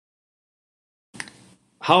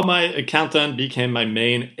How my accountant became my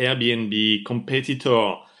main Airbnb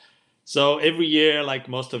competitor. So every year, like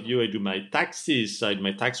most of you, I do my taxes, I do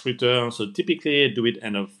my tax return. So typically, I do it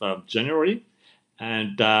end of January.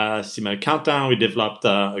 And see my accountant, we developed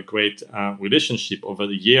a great relationship over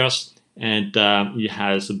the years. And he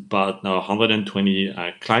has about now 120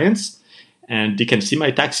 clients. And they can see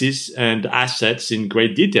my taxes and assets in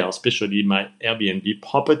great detail, especially my Airbnb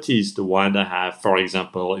properties, the one I have, for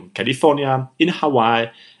example, in California, in Hawaii,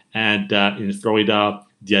 and in Florida,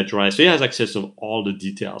 the address. So he has access to all the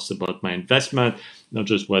details about my investment, not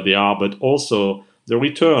just where they are, but also the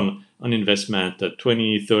return on investment at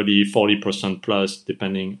 20, 30, 40% plus,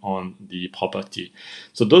 depending on the property.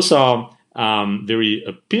 So those are very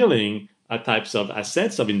appealing types of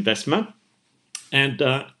assets of investment. And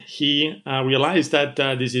he realized that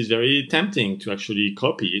this is very tempting to actually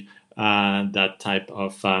copy that type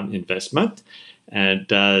of investment and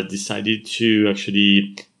decided to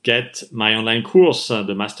actually get my online course, the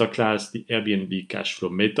masterclass, the Airbnb cash flow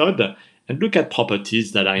method, and look at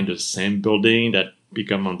properties that are in the same building that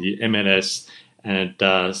become on the MLS and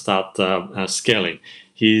start scaling.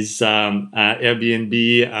 His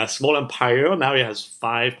Airbnb small empire, now he has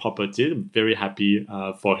 5 properties. I'm very happy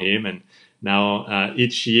for him. And now,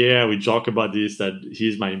 each year we joke about this, that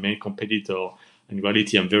he's my main competitor. In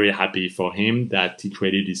reality, I'm very happy for him that he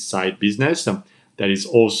created his side business that is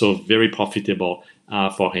also very profitable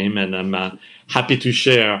for him. And I'm happy to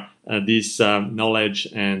share this knowledge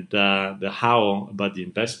and the how about the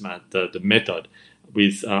investment, the method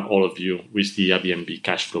with all of you with the Airbnb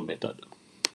cash flow method.